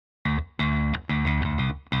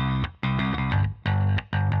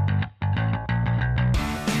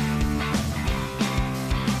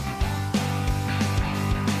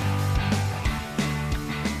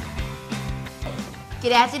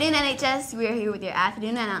Good afternoon, NHS. We are here with your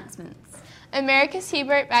afternoon announcements. Americus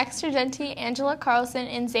Hebert, Baxter Denti, Angela Carlson,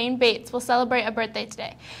 and Zane Bates will celebrate a birthday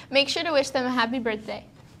today. Make sure to wish them a happy birthday.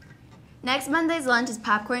 Next Monday's lunch is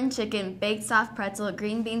popcorn chicken, baked soft pretzel,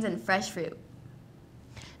 green beans, and fresh fruit.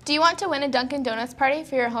 Do you want to win a Dunkin' Donuts party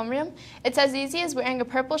for your homeroom? It's as easy as wearing a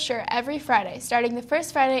purple shirt every Friday, starting the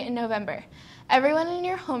first Friday in November. Everyone in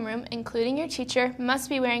your homeroom, including your teacher, must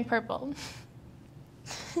be wearing purple.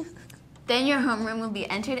 Then your homeroom will be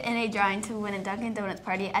entered in a drawing to win a Dunkin' Donuts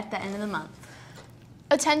party at the end of the month.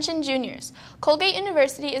 Attention juniors. Colgate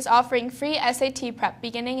University is offering free SAT prep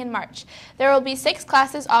beginning in March. There will be 6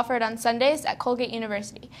 classes offered on Sundays at Colgate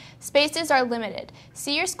University. Spaces are limited.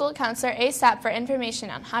 See your school counselor ASAP for information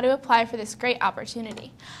on how to apply for this great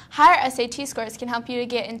opportunity. Higher SAT scores can help you to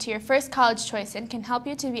get into your first college choice and can help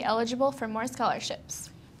you to be eligible for more scholarships.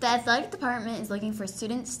 The athletic department is looking for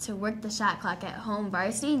students to work the shot clock at home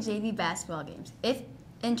varsity and JV basketball games. If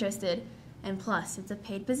interested, and plus it's a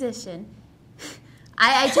paid position.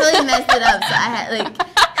 I totally messed it up, so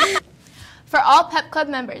I had For all PEP Club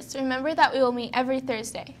members, remember that we will meet every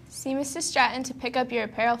Thursday. See Mrs. Stratton to pick up your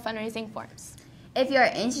apparel fundraising forms. If you are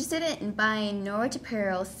interested in buying Norwich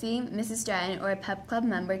apparel, see Mrs. Stratton or a PEP Club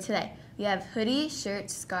member today. We have hoodies,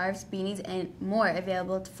 shirts, scarves, beanies, and more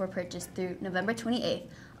available for purchase through November 28th.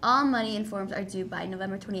 All money and forms are due by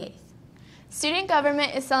November 28th. Student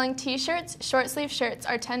government is selling t-shirts. Short sleeve shirts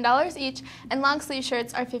are $10 each, and long sleeve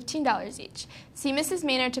shirts are $15 each. See Mrs.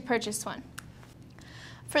 Maynard to purchase one.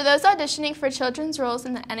 For those auditioning for children's roles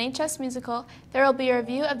in the NHS musical, there will be a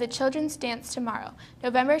review of the children's dance tomorrow,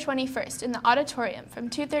 November 21st, in the auditorium from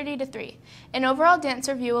 2:30 to 3. An overall dance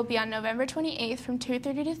review will be on November 28th from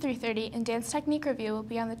 2:30 to 3:30, and dance technique review will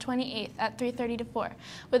be on the 28th at 3:30 to 4,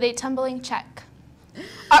 with a tumbling check.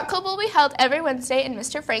 Art Club will be held every Wednesday in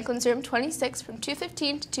Mr. Franklin's room 26 from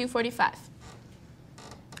 2:15 to 2:45.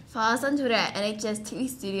 Follow us on Twitter at NHS TV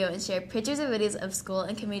Studio and share pictures and videos of school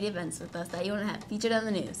and community events with us that you want to have featured on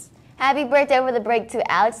the news. Happy birthday over the break to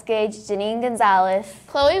Alex Gage, Janine Gonzalez,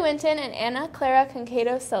 Chloe Winton, and Anna Clara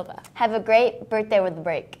Conquedo Silva. have a great birthday over the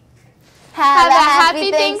break. Have a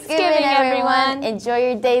happy Thanksgiving, everyone. Enjoy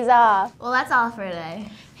your days off. Well, that's all for today.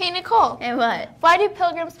 Hey, Nicole, And what? why do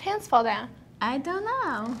pilgrims' pants fall down? I don't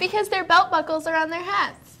know. Because their belt buckles are on their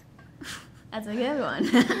hats. That's a good one.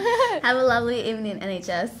 Have a lovely evening,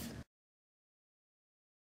 NHS.